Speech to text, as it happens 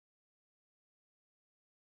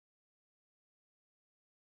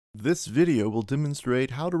This video will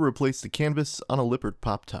demonstrate how to replace the canvas on a Lippert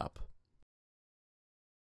pop top.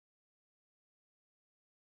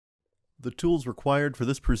 The tools required for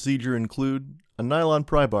this procedure include a nylon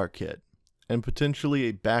pry bar kit and potentially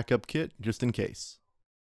a backup kit just in case.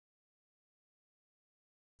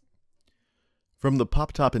 From the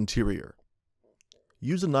pop top interior,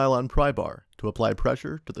 use a nylon pry bar to apply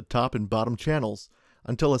pressure to the top and bottom channels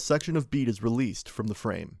until a section of bead is released from the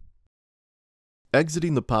frame.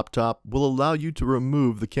 Exiting the pop top will allow you to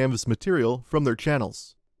remove the canvas material from their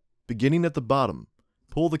channels. Beginning at the bottom,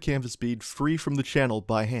 pull the canvas bead free from the channel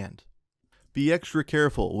by hand. Be extra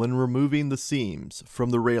careful when removing the seams from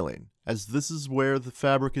the railing, as this is where the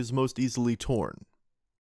fabric is most easily torn.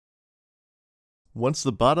 Once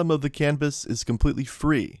the bottom of the canvas is completely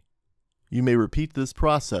free, you may repeat this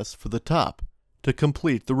process for the top to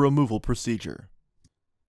complete the removal procedure.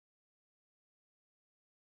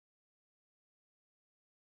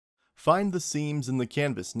 Find the seams in the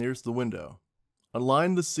canvas nearest the window.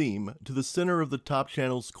 Align the seam to the center of the top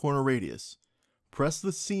channel's corner radius. Press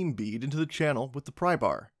the seam bead into the channel with the pry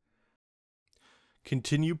bar.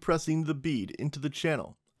 Continue pressing the bead into the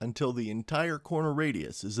channel until the entire corner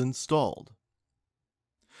radius is installed.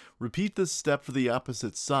 Repeat this step for the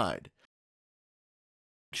opposite side.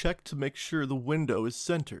 Check to make sure the window is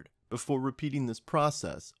centered before repeating this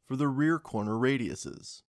process for the rear corner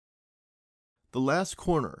radiuses. The last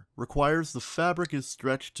corner requires the fabric is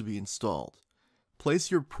stretched to be installed. Place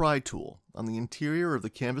your pry tool on the interior of the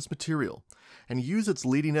canvas material and use its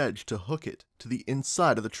leading edge to hook it to the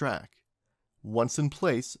inside of the track. Once in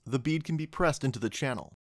place, the bead can be pressed into the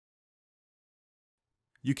channel.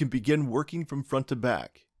 You can begin working from front to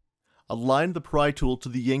back. Align the pry tool to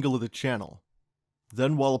the angle of the channel.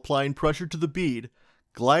 Then, while applying pressure to the bead,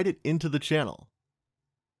 glide it into the channel.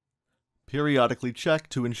 Periodically check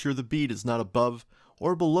to ensure the bead is not above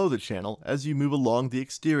or below the channel as you move along the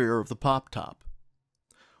exterior of the pop top.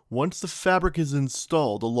 Once the fabric is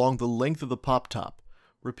installed along the length of the pop top,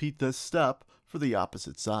 repeat this step for the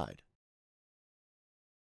opposite side.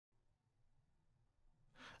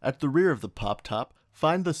 At the rear of the pop top,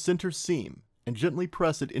 find the center seam and gently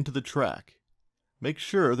press it into the track. Make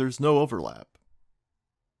sure there's no overlap.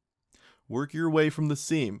 Work your way from the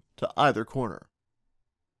seam to either corner.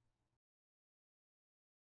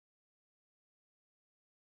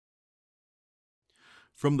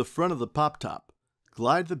 From the front of the pop top,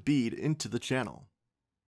 glide the bead into the channel.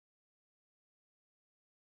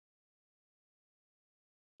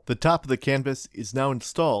 The top of the canvas is now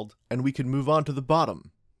installed, and we can move on to the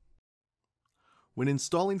bottom. When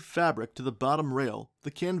installing fabric to the bottom rail,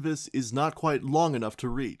 the canvas is not quite long enough to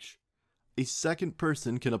reach. A second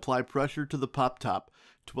person can apply pressure to the pop top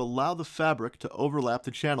to allow the fabric to overlap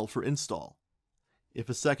the channel for install. If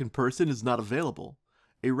a second person is not available,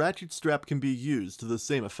 a ratchet strap can be used to the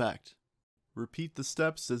same effect. Repeat the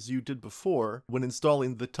steps as you did before when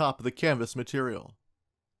installing the top of the canvas material.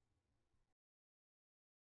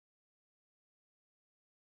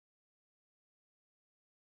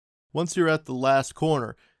 Once you're at the last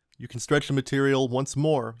corner, you can stretch the material once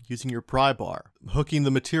more using your pry bar, hooking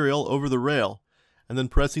the material over the rail, and then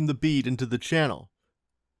pressing the bead into the channel.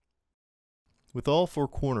 With all four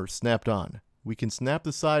corners snapped on, we can snap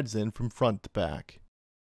the sides in from front to back.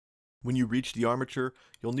 When you reach the armature,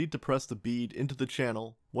 you'll need to press the bead into the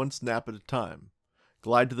channel one snap at a time.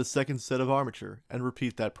 Glide to the second set of armature and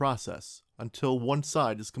repeat that process until one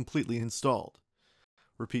side is completely installed.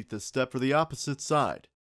 Repeat this step for the opposite side.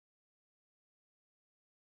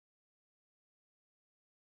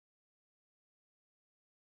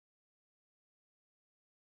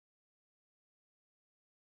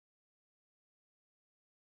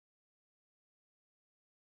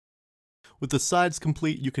 With the sides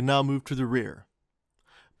complete, you can now move to the rear.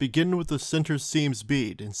 Begin with the center seams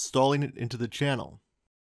bead, installing it into the channel.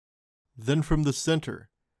 Then from the center,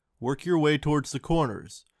 work your way towards the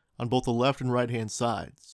corners on both the left and right hand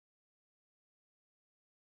sides.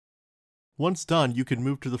 Once done, you can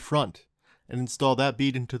move to the front and install that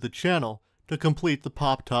bead into the channel to complete the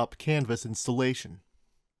pop top canvas installation.